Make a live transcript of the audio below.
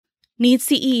Need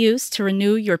CEUs to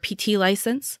renew your PT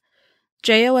license?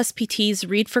 JOSPT's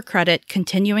Read for Credit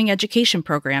continuing education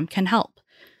program can help.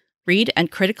 Read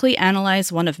and critically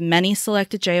analyze one of many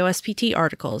selected JOSPT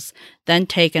articles, then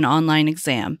take an online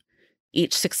exam.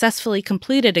 Each successfully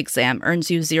completed exam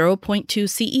earns you 0.2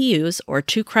 CEUs or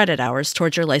 2 credit hours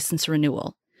towards your license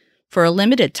renewal. For a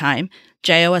limited time,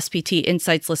 JOSPT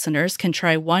Insights listeners can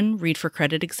try one Read for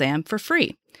Credit exam for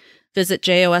free. Visit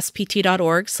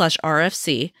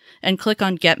jospt.org/RFC and click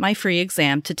on Get My Free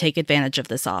Exam to take advantage of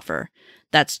this offer.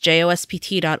 That's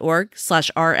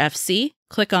jospt.org/RFC.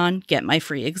 Click on Get My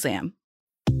Free Exam.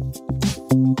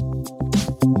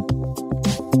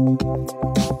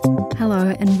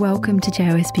 Hello and welcome to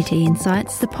JOSPT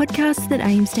Insights, the podcast that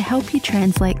aims to help you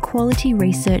translate quality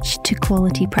research to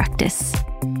quality practice.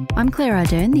 I'm Claire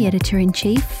Ardern, the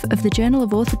Editor-in-Chief of the Journal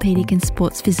of Orthopaedic and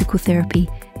Sports Physical Therapy.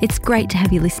 It's great to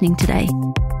have you listening today.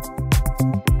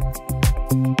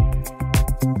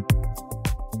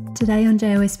 Today on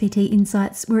JOSPT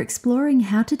Insights, we're exploring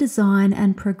how to design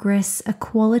and progress a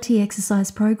quality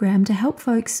exercise program to help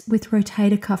folks with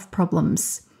rotator cuff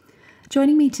problems.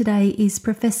 Joining me today is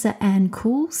Professor Anne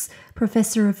Koels,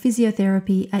 Professor of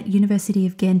Physiotherapy at University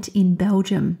of Ghent in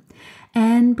Belgium.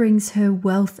 Anne brings her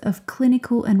wealth of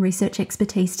clinical and research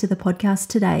expertise to the podcast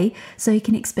today, so you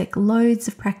can expect loads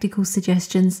of practical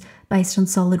suggestions based on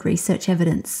solid research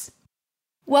evidence.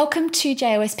 Welcome to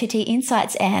JOSPT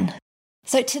Insights, Anne.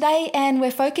 So today, Anne,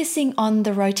 we're focusing on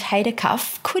the rotator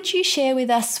cuff. Could you share with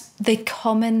us the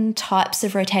common types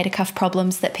of rotator cuff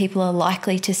problems that people are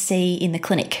likely to see in the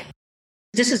clinic?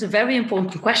 This is a very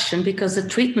important question because the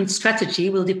treatment strategy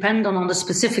will depend on the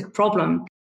specific problem.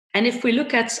 And if we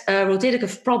look at rotator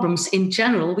cuff problems in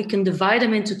general, we can divide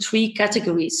them into 3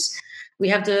 categories. We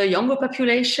have the younger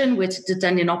population with the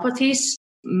tendinopathies,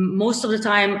 most of the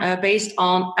time based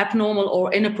on abnormal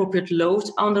or inappropriate load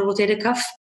on the rotator cuff.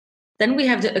 Then we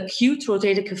have the acute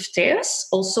rotator cuff tears,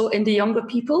 also in the younger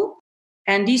people.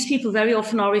 And these people very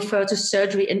often are referred to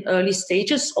surgery in early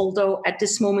stages, although at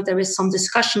this moment there is some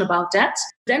discussion about that.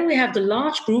 Then we have the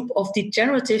large group of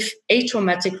degenerative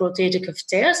atraumatic rotator cuff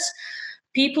tears,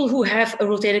 people who have a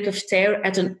rotator cuff tear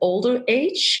at an older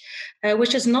age,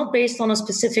 which is not based on a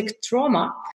specific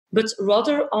trauma, but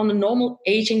rather on a normal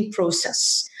aging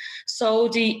process. So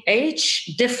the age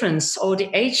difference or the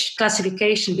age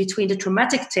classification between the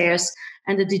traumatic tears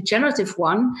and the degenerative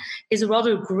one is a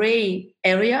rather gray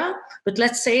area. But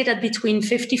let's say that between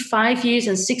 55 years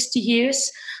and 60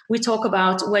 years, we talk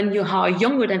about when you are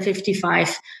younger than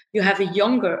 55, you have a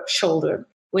younger shoulder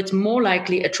with more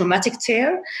likely a traumatic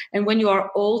tear. And when you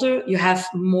are older, you have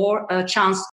more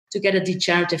chance to get a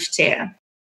degenerative tear.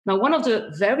 Now, one of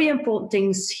the very important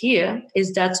things here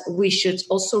is that we should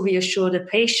also reassure the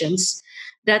patients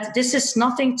that this is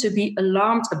nothing to be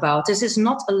alarmed about. This is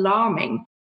not alarming.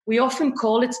 We often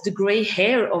call it the gray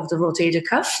hair of the rotator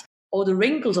cuff or the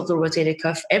wrinkles of the rotator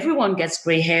cuff. Everyone gets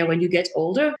gray hair when you get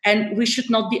older, and we should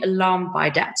not be alarmed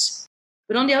by that.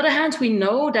 But on the other hand, we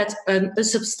know that a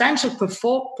substantial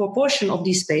proportion of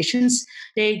these patients,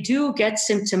 they do get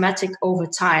symptomatic over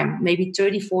time, maybe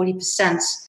 30-40%.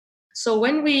 So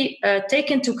when we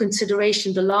take into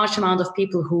consideration the large amount of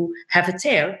people who have a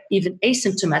tear, even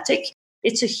asymptomatic,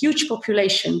 it's a huge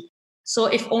population. So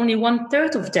if only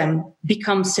 1/3 of them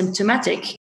become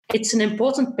symptomatic, it's an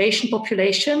important patient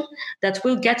population that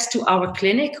will get to our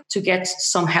clinic to get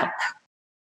some help.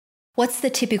 What's the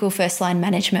typical first-line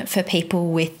management for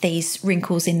people with these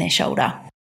wrinkles in their shoulder?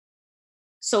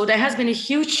 So there has been a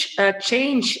huge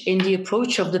change in the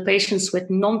approach of the patients with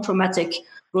non-traumatic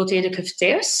rotator cuff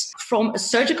tears from a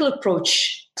surgical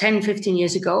approach 10-15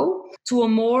 years ago to a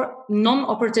more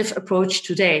non-operative approach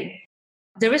today.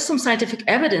 There is some scientific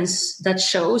evidence that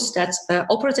shows that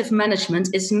operative management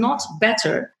is not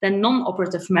better than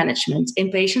non-operative management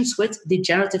in patients with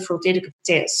degenerative rotator cuff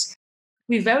tears.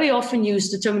 We very often use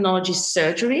the terminology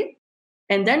surgery,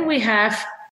 and then we have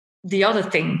the other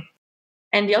thing.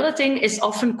 And the other thing is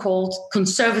often called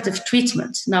conservative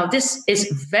treatment. Now, this is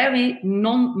very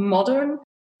non-modern,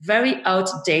 very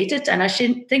outdated, and I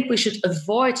think we should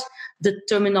avoid the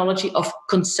terminology of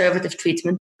conservative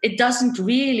treatment. It doesn't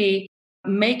really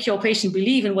make your patient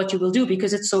believe in what you will do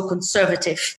because it's so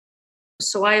conservative.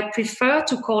 So I prefer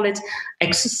to call it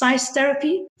exercise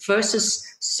therapy versus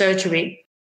surgery.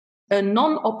 A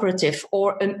non-operative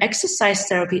or an exercise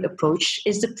therapy approach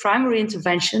is the primary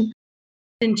intervention.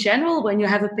 In general, when you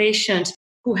have a patient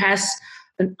who has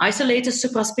an isolated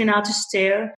supraspinatus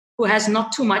tear, who has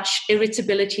not too much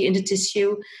irritability in the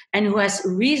tissue, and who has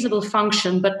reasonable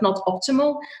function but not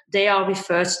optimal, they are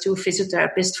referred to a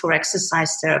physiotherapist for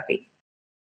exercise therapy.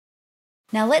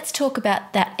 Now let's talk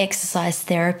about that exercise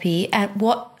therapy and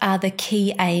what are the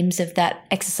key aims of that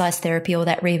exercise therapy or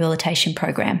that rehabilitation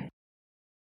program?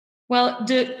 Well,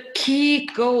 the key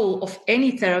goal of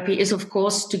any therapy is, of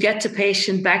course, to get the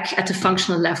patient back at the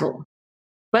functional level.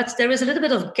 But there is a little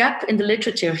bit of gap in the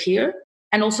literature here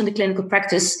and also in the clinical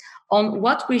practice on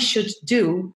what we should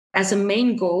do as a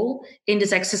main goal in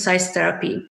this exercise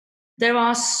therapy. There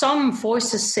are some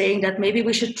voices saying that maybe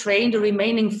we should train the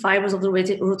remaining fibers of the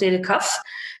rotator cuff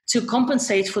to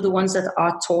compensate for the ones that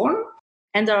are torn.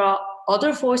 And there are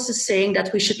other voices saying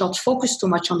that we should not focus too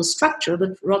much on the structure,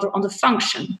 but rather on the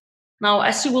function. Now,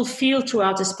 as you will feel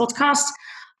throughout this podcast,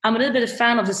 I'm a little bit a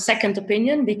fan of the second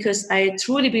opinion because I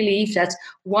truly believe that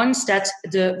once that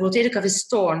the rotator cuff is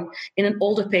torn in an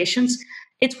older patient,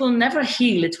 it will never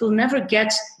heal. It will never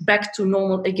get back to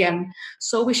normal again.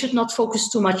 So we should not focus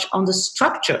too much on the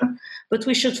structure, but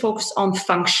we should focus on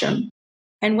function.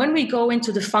 And when we go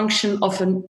into the function of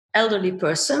an elderly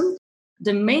person,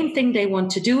 the main thing they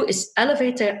want to do is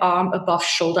elevate their arm above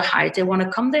shoulder height. They want to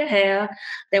comb their hair.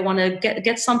 They want to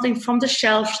get something from the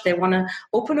shelf. They want to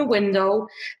open a window.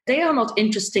 They are not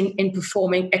interested in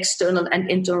performing external and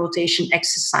internal rotation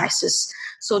exercises.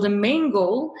 So the main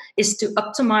goal is to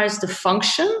optimize the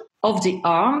function of the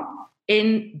arm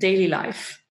in daily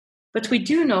life. But we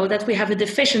do know that we have a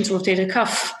deficient rotator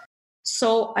cuff.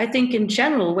 So I think in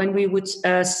general, when we would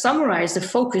summarize the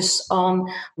focus on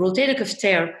rotator cuff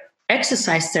tear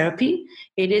exercise therapy,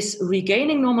 it is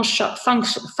regaining normal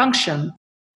function,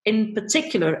 in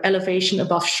particular elevation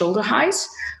above shoulder height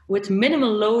with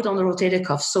minimal load on the rotator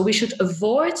cuff. So we should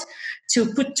avoid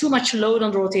to put too much load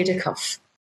on the rotator cuff.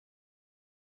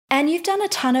 And you've done a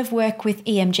ton of work with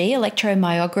EMG,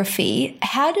 electromyography.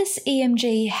 How does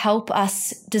EMG help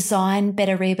us design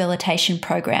better rehabilitation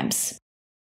programs?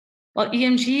 Well,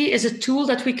 EMG is a tool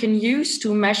that we can use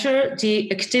to measure the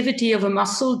activity of a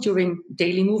muscle during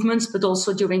daily movements, but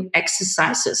also during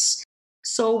exercises.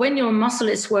 So when your muscle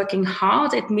is working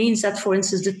hard, it means that, for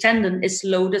instance, the tendon is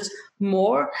loaded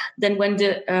more than when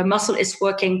the muscle is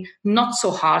working not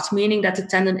so hard, meaning that the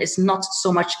tendon is not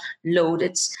so much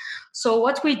loaded. So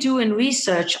what we do in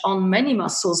research on many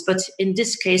muscles, but in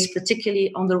this case,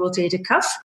 particularly on the rotator cuff,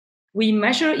 we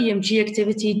measure EMG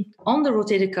activity on the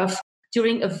rotator cuff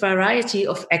during a variety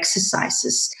of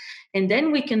exercises. And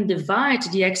then we can divide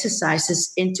the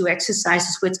exercises into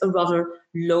exercises with a rather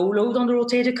low load on the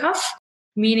rotator cuff,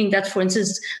 meaning that, for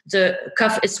instance, the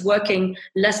cuff is working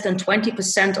less than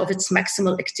 20% of its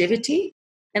maximal activity.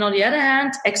 And on the other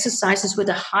hand, exercises with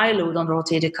a high load on the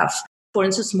rotator cuff, for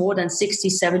instance, more than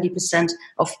 60-70%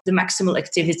 of the maximal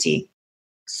activity.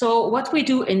 So what we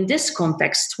do in this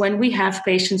context, when we have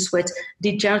patients with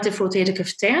degenerative rotator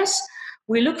cuff tears,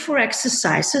 we look for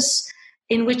exercises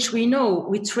in which we know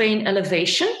we train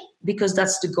elevation, because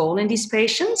that's the goal in these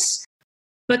patients.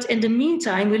 But in the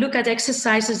meantime, we look at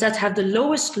exercises that have the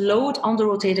lowest load on the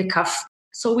rotator cuff.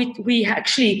 So we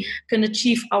actually can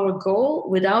achieve our goal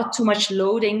without too much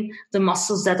loading the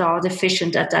muscles that are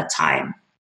deficient at that time.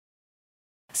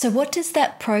 So what does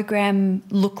that program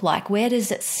look like? Where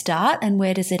does it start and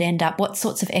where does it end up? What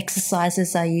sorts of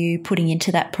exercises are you putting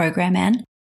into that program, Anne?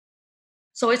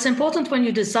 So it's important when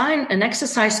you design an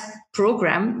exercise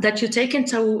program that you take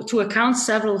into account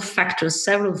several factors,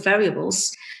 several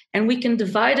variables, and we can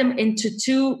divide them into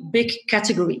two big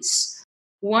categories.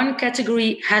 One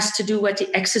category has to do with the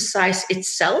exercise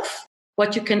itself,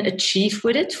 what you can achieve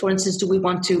with it. For instance, do we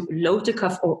want to load the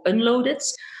cuff or unload it?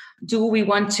 Do we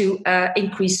want to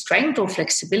increase strength or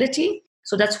flexibility?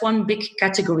 So that's one big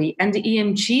category. And the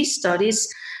EMG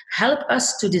studies help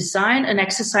us to design an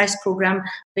exercise program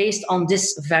based on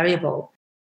this variable.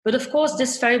 But of course,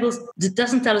 this variable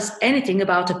doesn't tell us anything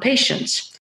about the patient.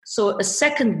 So a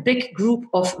second big group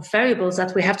of variables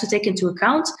that we have to take into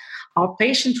account are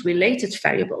patient-related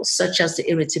variables, such as the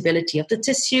irritability of the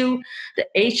tissue, the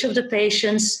age of the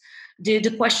patients, the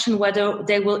question whether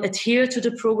they will adhere to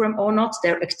the program or not,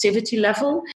 their activity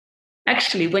level.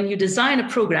 Actually, when you design a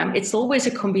program, it's always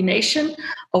a combination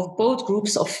of both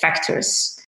groups of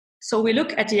factors. So we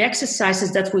look at the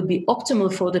exercises that would be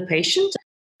optimal for the patient,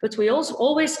 but we also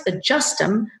always adjust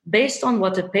them based on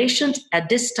what the patient at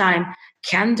this time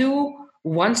can do,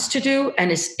 wants to do,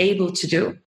 and is able to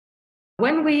do.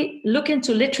 When we look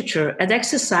into literature at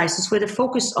exercises with a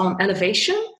focus on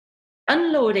elevation,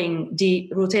 unloading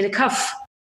the rotator cuff,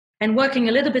 and working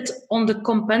a little bit on the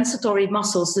compensatory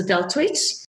muscles, the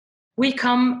deltoids, we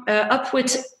come up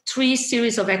with 3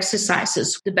 series of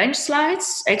exercises. The bench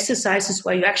slides, exercises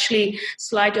where you actually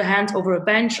slide your hand over a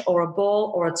bench or a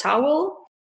ball or a towel.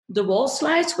 The wall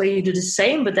slides, where you do the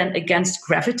same, but then against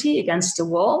gravity, against the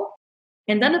wall.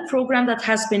 And then a program that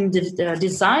has been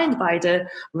designed by the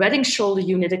Reading Shoulder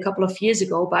Unit a couple of years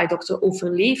ago by Dr. Ofer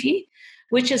Levy,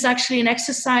 which is actually an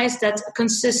exercise that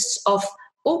consists of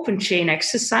open chain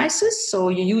exercises. So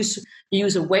you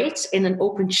use a weight in an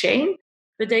open chain,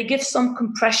 but they give some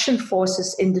compression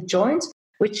forces in the joint,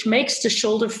 which makes the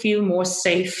shoulder feel more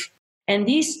safe. And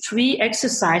these 3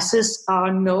 exercises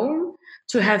are known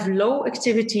to have low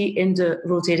activity in the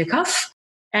rotator cuff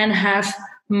and have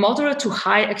moderate to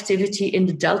high activity in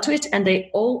the deltoid, and they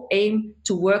all aim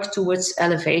to work towards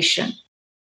elevation.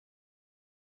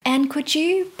 And could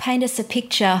you paint us a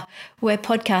picture? We're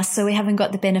podcasts, so we haven't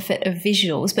got the benefit of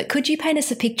visuals, but could you paint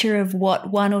us a picture of what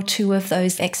 1 or 2 of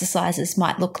those exercises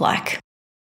might look like?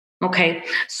 Okay,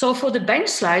 so for the bench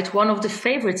slide, one of the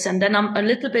favorites, and then I'm a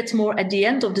little bit more at the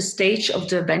end of the stage of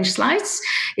the bench slides,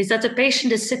 is that the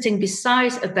patient is sitting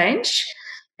beside a bench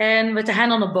and with a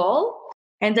hand on a ball.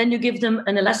 And then you give them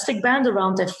an elastic band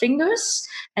around their fingers,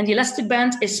 and the elastic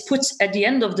band is put at the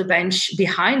end of the bench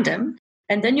behind them.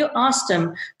 And then you ask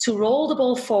them to roll the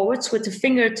ball forwards with the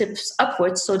fingertips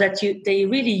upwards so that they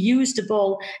really use the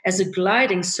ball as a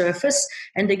gliding surface,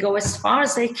 and they go as far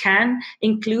as they can,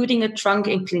 including a trunk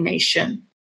inclination.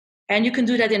 And you can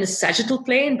do that in a sagittal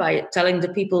plane by telling the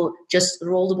people just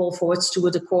roll the ball forwards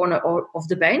toward the corner of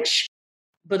the bench,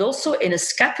 but also in a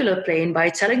scapular plane by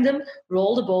telling them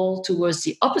roll the ball towards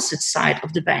the opposite side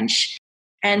of the bench.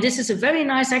 And this is a very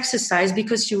nice exercise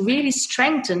because you really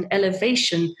strengthen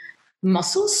elevation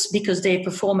muscles because they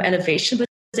perform elevation, but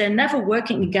they're never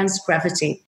working against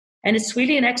gravity. And it's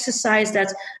really an exercise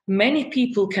that many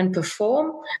people can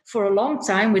perform for a long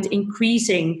time with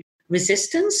increasing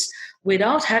resistance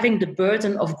without having the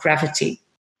burden of gravity.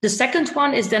 The second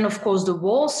one is then, of course, the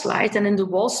wall slide. And in the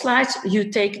wall slide,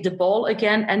 you take the ball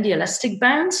again and the elastic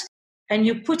band, and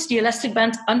you put the elastic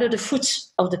band under the foot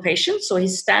of the patient. So he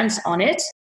stands on it.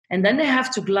 And then they have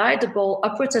to glide the ball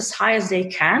upwards as high as they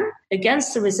can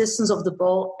against the resistance of the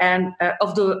ball and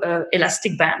of the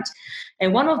elastic band.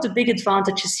 And one of the big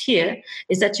advantages here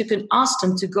is that you can ask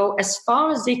them to go as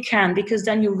far as they can, because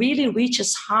then you really reach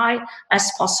as high as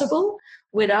possible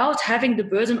without having the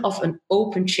burden of an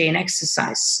open chain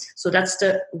exercise. So that's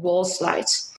the wall slide.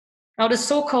 Now, the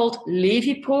so-called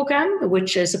Levy program,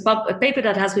 which is a paper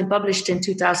that has been published in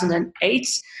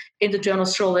 2008 in the Journal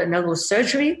of Shoulder and Elbow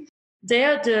Surgery,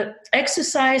 there the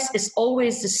exercise is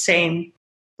always the same.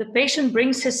 The patient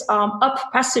brings his arm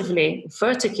up passively,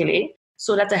 vertically,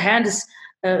 so that the hand is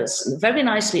very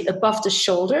nicely above the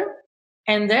shoulder.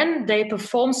 And then they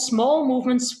perform small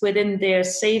movements within their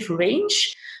safe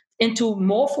range into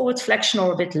more forward flexion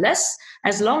or a bit less,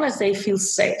 as long as they feel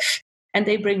safe. And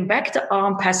they bring back the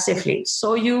arm passively.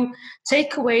 So you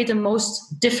take away the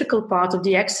most difficult part of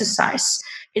the exercise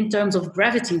in terms of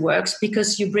gravity works,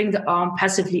 because you bring the arm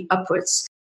passively upwards.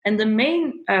 And the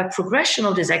main progression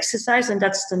of this exercise, and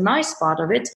that's the nice part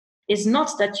of it, is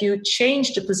not that you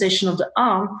change the position of the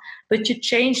arm, but you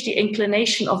change the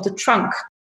inclination of the trunk.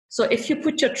 So if you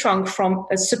put your trunk from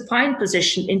a supine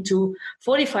position into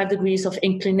 45 degrees of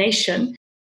inclination,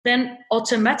 then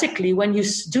automatically when you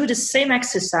do the same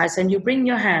exercise and you bring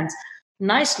your hand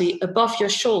nicely above your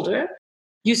shoulder,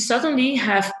 you suddenly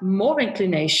have more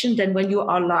inclination than when you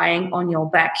are lying on your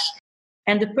back.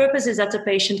 And the purpose is that the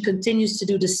patient continues to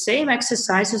do the same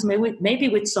exercises, maybe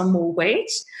with some more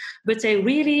weight, but they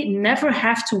really never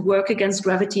have to work against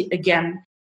gravity again.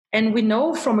 And we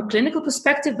know from a clinical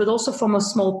perspective, but also from a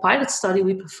small pilot study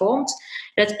we performed,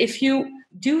 that if you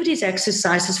do these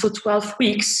exercises for 12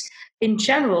 weeks, in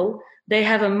general, they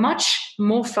have a much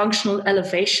more functional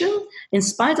elevation, in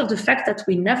spite of the fact that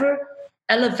we never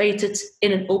elevated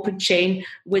in an open chain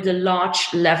with a large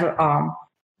lever arm.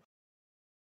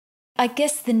 I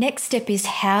guess the next step is,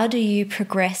 how do you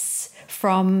progress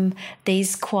from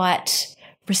these quite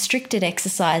restricted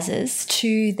exercises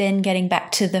to then getting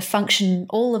back to the function,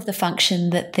 all of the function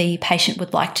that the patient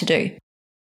would like to do?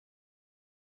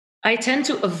 I tend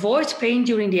to avoid pain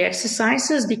during the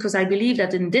exercises because I believe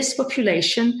that in this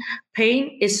population,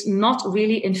 pain is not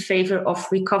really in favor of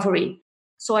recovery.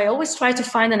 So I always try to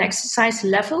find an exercise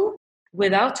level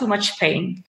without too much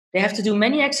pain. They have to do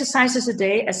many exercises a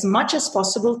day, as much as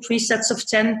possible, 3 sets of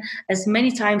 10, as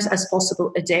many times as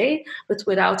possible a day, but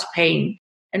without pain.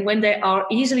 And when they are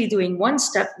easily doing one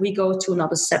step, we go to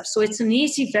another step. So it's an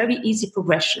easy, very easy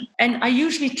progression. And I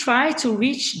usually try to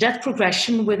reach that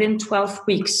progression within 12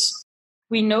 weeks.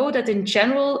 We know that in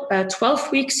general,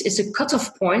 12 weeks is a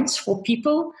cutoff point for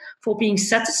people for being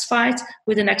satisfied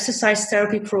with an exercise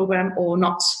therapy program or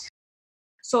not.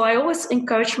 So I always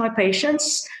encourage my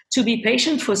patients to be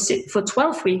patient for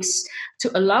 12 weeks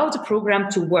to allow the program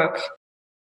to work.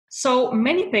 So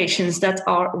many patients that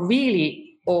are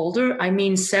really older, I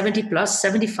mean 70 plus,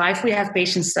 75, we have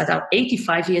patients that are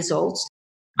 85 years old.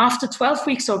 After 12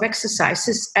 weeks of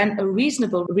exercises and a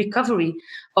reasonable recovery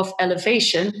of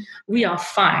elevation, we are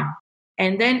fine.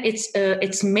 And then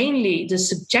it's mainly the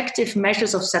subjective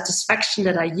measures of satisfaction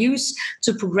that I use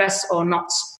to progress or not.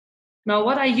 Now,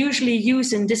 what I usually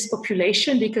use in this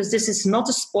population, because this is not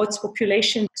a sports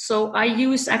population, so I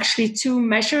use actually two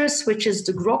measures, which is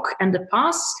the GROC and the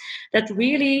PASS, that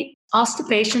really ask the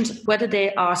patient whether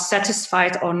they are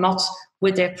satisfied or not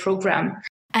with their program.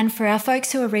 And for our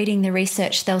folks who are reading the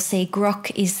research, they'll see GROC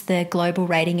is the global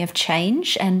rating of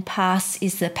change and PASS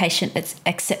is the patient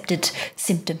accepted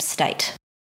symptom state.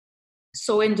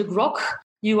 So in the GROC,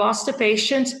 you ask the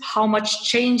patient how much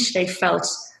change they felt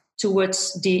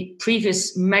towards the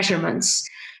previous measurements.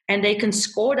 And they can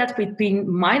score that between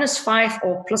 -5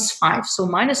 or +5. So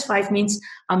 -5 means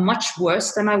I'm much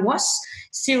worse than I was.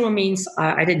 0 means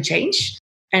I didn't change.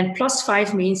 And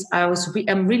 +5 means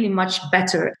I'm really much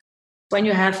better. When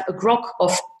you have a GROC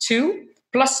of 2,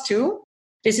 +2,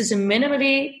 this is a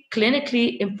minimally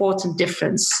clinically important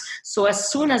difference. So as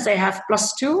soon as I have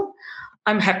 +2,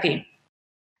 I'm happy.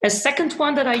 A second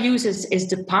one that I use is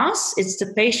the PASS. It's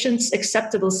the patient's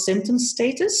acceptable symptom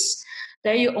status.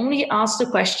 There you only ask the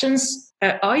questions,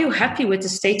 are you happy with the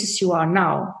status you are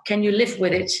now? Can you live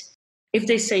with it? If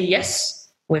they say yes,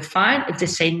 we're fine. If they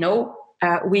say no,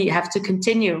 we have to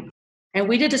continue. And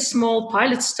we did a small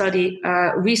pilot study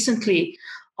recently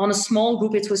on a small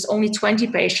group. It was only 20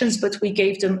 patients, but we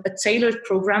gave them a tailored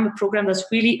program, a program that's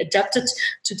really adapted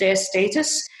to their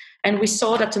status. And we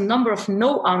saw that the number of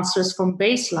no answers from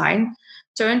baseline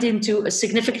turned into a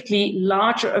significantly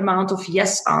larger amount of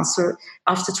yes answer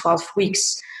after 12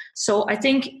 weeks. So I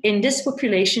think in this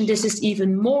population, this is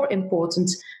even more important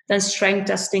than strength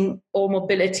testing or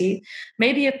mobility.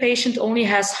 Maybe a patient only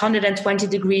has 120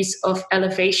 degrees of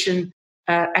elevation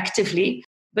actively,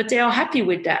 but they are happy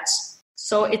with that.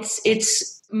 So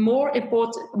it's more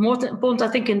important, I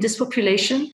think, in this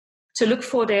population to look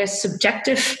for their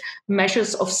subjective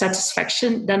measures of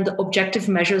satisfaction than the objective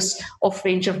measures of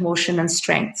range of motion and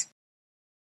strength.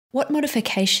 What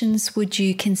modifications would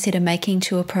you consider making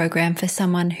to a program for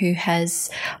someone who has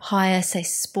higher, say,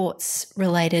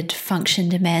 sports-related function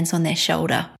demands on their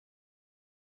shoulder?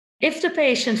 If the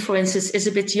patient, for instance, is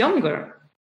a bit younger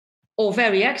or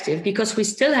very active, because we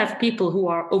still have people who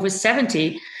are over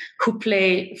 70 who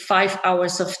play 5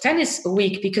 hours of tennis a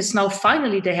week because now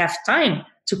finally they have time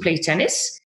to play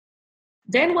tennis,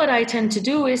 then what I tend to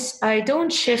do is I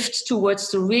don't shift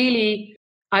towards the really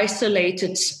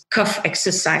isolated cuff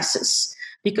exercises,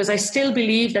 because I still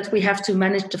believe that we have to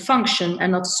manage the function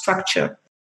and not the structure.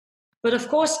 But of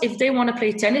course, if they want to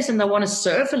play tennis and they want to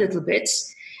serve a little bit,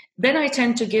 then I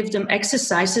tend to give them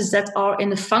exercises that are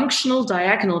in a functional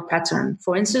diagonal pattern.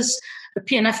 For instance, a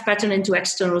PNF pattern into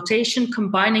external rotation,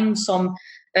 combining some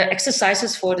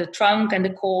exercises for the trunk and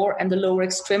the core and the lower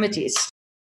extremities.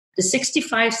 The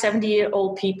 65,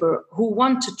 70-year-old people who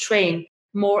want to train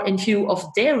more in view of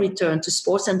their return to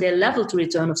sports and their level to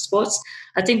return of sports,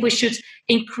 I think we should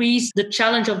increase the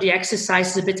challenge of the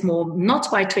exercises a bit more,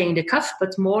 not by training the cuff,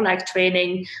 but more like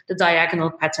training the diagonal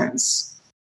patterns.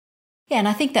 Yeah, and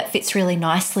I think that fits really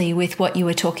nicely with what you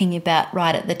were talking about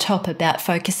right at the top about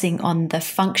focusing on the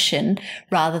function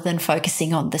rather than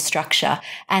focusing on the structure.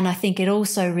 And I think it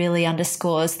also really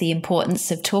underscores the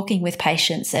importance of talking with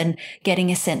patients and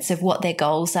getting a sense of what their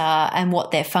goals are and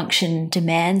what their function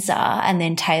demands are, and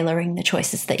then tailoring the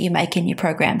choices that you make in your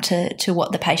program to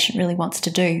what the patient really wants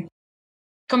to do.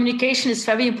 Communication is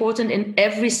very important in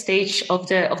every stage of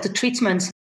the treatment.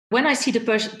 When I see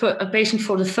a patient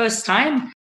for the first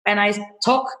time, and I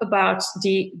talk about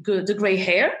the gray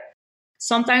hair,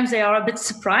 sometimes they are a bit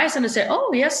surprised and they say,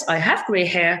 oh, yes, I have gray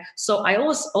hair. So I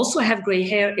also have gray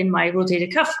hair in my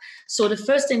rotator cuff. So the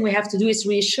first thing we have to do is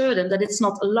reassure them that it's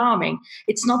not alarming.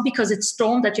 It's not because it's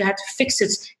torn that you have to fix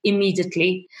it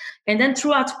immediately. And then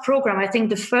throughout the program, I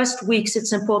think the first weeks,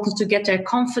 it's important to get their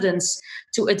confidence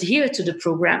to adhere to the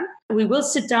program. We will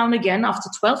sit down again after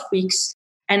 12 weeks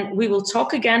and we will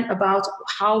talk again about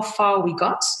how far we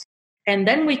got. And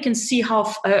then we can see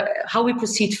how we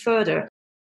proceed further.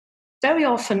 Very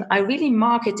often, I really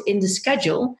mark it in the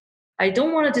schedule. I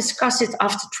don't want to discuss it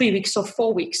after 3 weeks or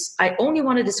 4 weeks. I only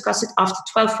want to discuss it after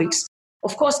 12 weeks.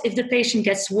 Of course, if the patient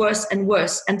gets worse and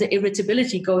worse and the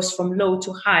irritability goes from low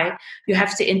to high, you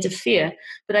have to interfere.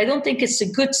 But I don't think it's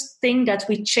a good thing that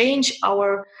we change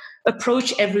our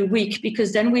approach every week,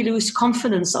 because then we lose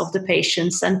confidence of the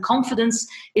patients. And confidence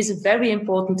is a very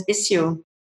important issue.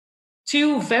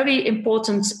 Two very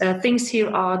important things here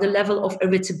are the level of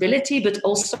irritability, but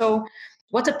also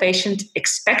what the patient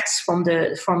expects from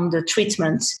the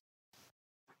treatment.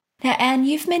 Now, Anne,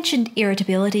 you've mentioned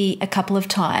irritability a couple of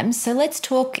times, so let's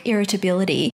talk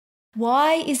irritability.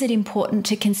 Why is it important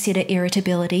to consider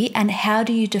irritability, and how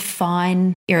do you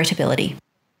define irritability?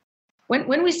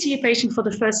 When we see a patient for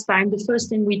the first time, the first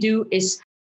thing we do is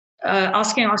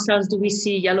asking ourselves, do we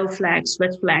see yellow flags,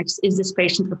 red flags? Is this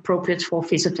patient appropriate for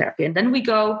physiotherapy? And then we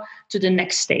go to the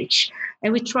next stage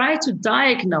and we try to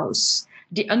diagnose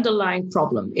the underlying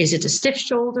problem. Is it a stiff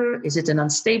shoulder? Is it an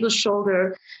unstable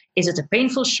shoulder? Is it a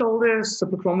painful shoulder,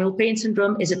 subacromial pain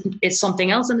syndrome? Is it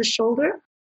something else in the shoulder?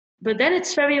 But then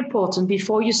it's very important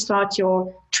before you start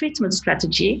your treatment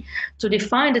strategy to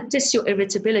define the tissue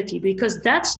irritability, because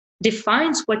that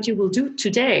defines what you will do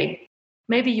today.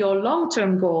 Maybe your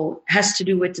long-term goal has to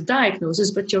do with the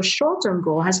diagnosis, but your short-term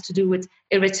goal has to do with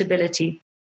irritability.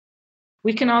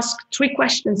 We can ask 3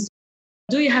 questions.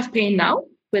 Do you have pain now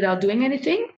without doing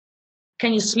anything?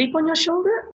 Can you sleep on your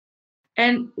shoulder?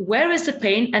 And where is the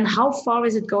pain and how far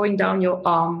is it going down your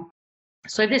arm?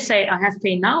 So if they say, I have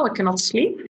pain now, I cannot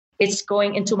sleep, it's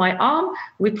going into my arm,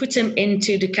 we put them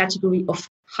into the category of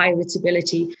high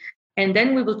irritability. And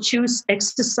then we will choose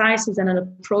exercises and an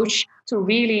approach to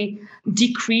really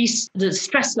decrease the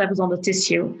stress levels on the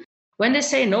tissue. When they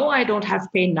say, no, I don't have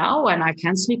pain now and I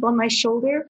can sleep on my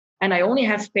shoulder and I only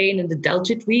have pain in the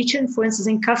deltoid region, for instance,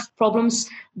 in cuff problems,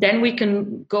 then we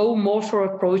can go more for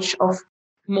an approach of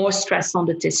more stress on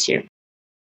the tissue.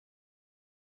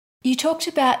 You talked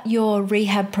about your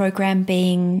rehab program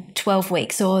being 12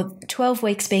 weeks, or 12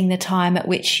 weeks being the time at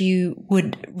which you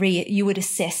would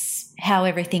assess how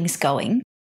everything's going.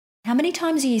 How many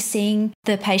times are you seeing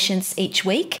the patients each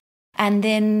week? And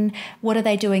then what are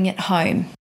they doing at home?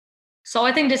 So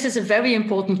I think this is a very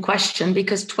important question,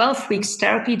 because 12 weeks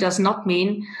therapy does not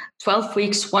mean 12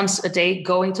 weeks once a day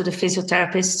going to the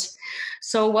physiotherapist.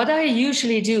 So what I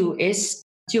usually do is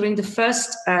during the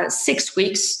first 6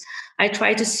 weeks, I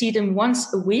try to see them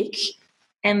once a week.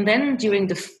 And then during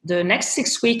the next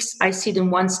 6 weeks, I see them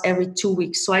once every 2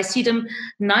 weeks. So I see them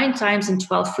 9 times in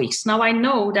 12 weeks. Now, I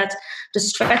know that the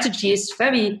strategy is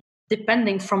very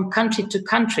depending from country to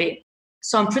country.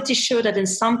 So I'm pretty sure that in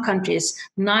some countries,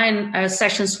 9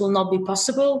 sessions will not be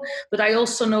possible. But I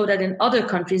also know that in other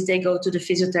countries, they go to the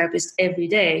physiotherapist every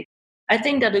day. I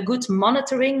think that a good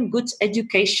monitoring, good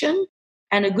education,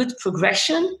 and a good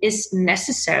progression is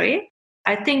necessary.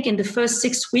 I think in the first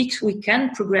 6 weeks, we can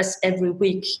progress every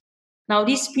week. Now,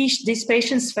 these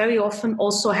patients very often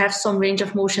also have some range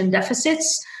of motion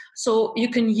deficits. So you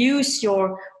can use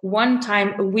your 1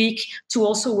 time a week to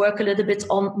also work a little bit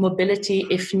on mobility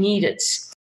if needed.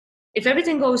 If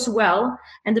everything goes well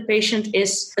and the patient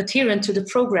is adherent to the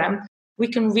program, we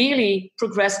can really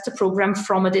progress the program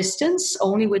from a distance,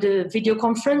 only with a video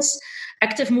conference.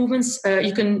 Active movements,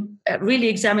 you can really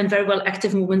examine very well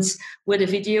active movements with a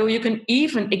video. You can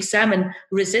even examine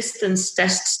resistance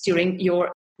tests during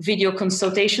your video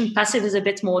consultation. Passive is a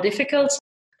bit more difficult,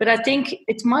 but I think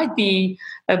it might be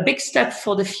a big step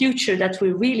for the future that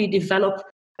we really develop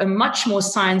a much more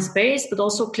science-based, but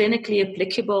also clinically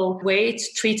applicable way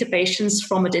to treat the patients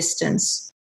from a distance.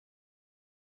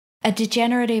 A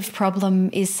degenerative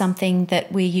problem is something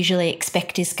that we usually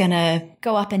expect is going to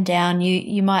go up and down.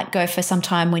 You might go for some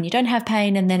time when you don't have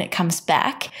pain and then it comes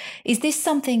back. Is this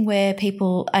something where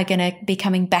people are going to be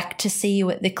coming back to see you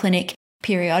at the clinic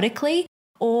periodically?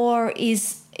 Or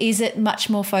is it much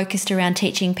more focused around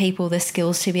teaching people the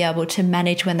skills to be able to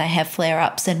manage when they have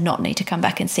flare-ups and not need to come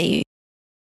back and see you?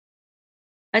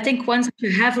 I think once you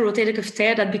have a rotator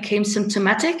tear that became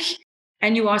symptomatic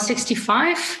and you are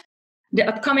 65, the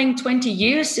upcoming 20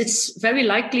 years, it's very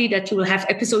likely that you will have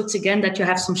episodes again that you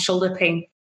have some shoulder pain.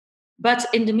 But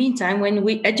in the meantime, when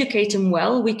we educate them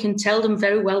well, we can tell them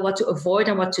very well what to avoid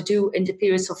and what to do in the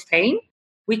periods of pain.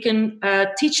 We can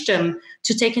teach them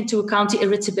to take into account the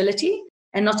irritability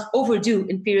and not overdo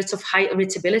in periods of high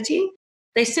irritability.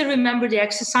 They still remember the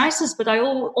exercises, but I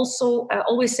also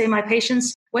always say my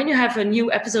patients, when you have a new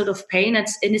episode of pain and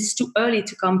it's too early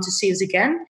to come to see us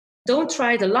again, don't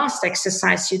try the last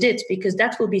exercise you did, because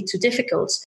that will be too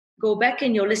difficult. Go back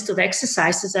in your list of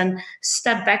exercises and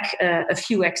step back a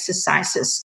few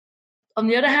exercises. On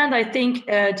the other hand, I think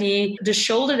the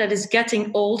shoulder that is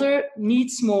getting older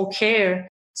needs more care.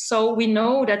 So we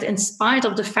know that in spite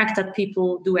of the fact that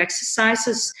people do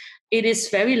exercises, it is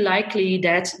very likely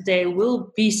that they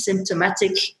will be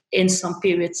symptomatic in some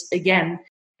periods again,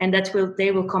 and that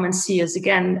they will come and see us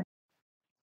again.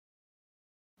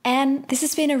 And this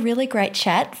has been a really great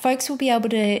chat. Folks will be able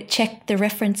to check the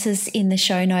references in the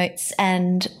show notes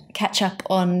and catch up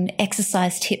on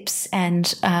exercise tips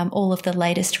and all of the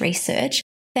latest research.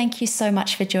 Thank you so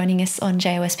much for joining us on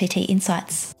JOSPT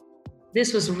Insights.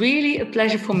 This was really a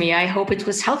pleasure for me. I hope it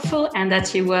was helpful and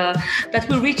that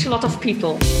will reach a lot of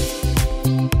people.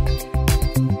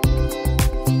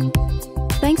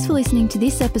 Thanks for listening to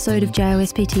this episode of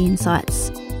JOSPT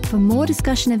Insights. For more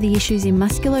discussion of the issues in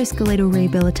musculoskeletal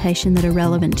rehabilitation that are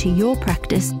relevant to your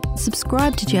practice,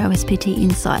 subscribe to JOSPT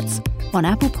Insights on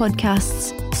Apple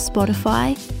Podcasts,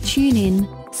 Spotify,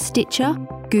 TuneIn, Stitcher,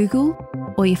 Google,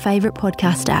 or your favourite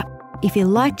podcast app. If you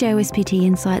like JOSPT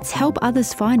Insights, help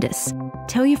others find us.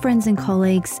 Tell your friends and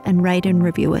colleagues and rate and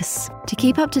review us. To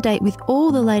keep up to date with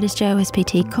all the latest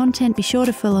JOSPT content, be sure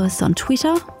to follow us on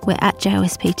Twitter, we're at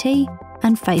JOSPT,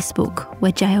 and Facebook,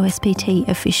 we're JOSPT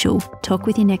Official. Talk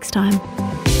with you next time.